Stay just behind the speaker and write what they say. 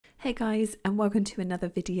Hey guys, and welcome to another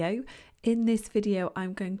video. In this video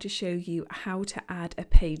I'm going to show you how to add a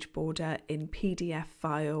page border in PDF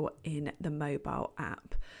file in the mobile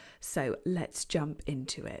app. So let's jump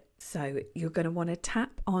into it. So you're going to want to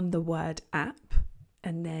tap on the word app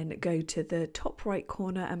and then go to the top right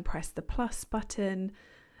corner and press the plus button,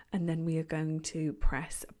 and then we are going to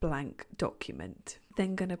press blank document.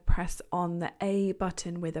 Then going to press on the A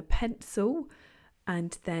button with a pencil,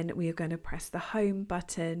 and then we are going to press the home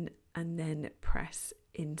button and then press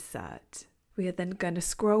insert. We are then going to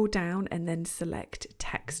scroll down and then select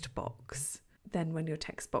text box. Then when your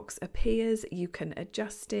text box appears, you can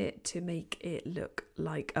adjust it to make it look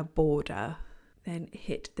like a border. Then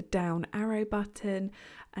hit the down arrow button,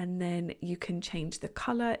 and then you can change the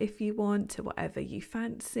colour if you want to whatever you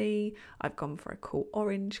fancy. I've gone for a cool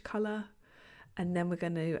orange colour. And then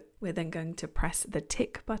we're then going to press the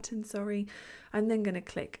tick button, I'm then going to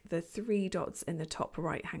click the three dots in the top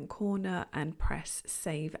right hand corner and press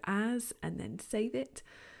save as, and then save it.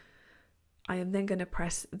 I am then going to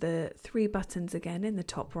press the three buttons again in the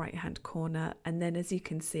top right hand corner, and then as you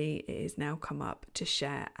can see it is now come up to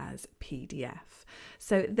share as PDF.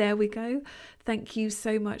 So there we go. Thank you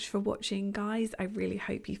so much for watching, guys. I really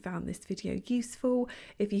hope you found this video useful.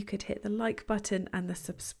 If you could hit the like button and the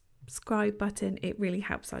subscribe button, it really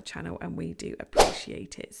helps our channel and we do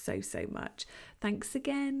appreciate it so much. Thanks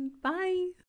again. Bye.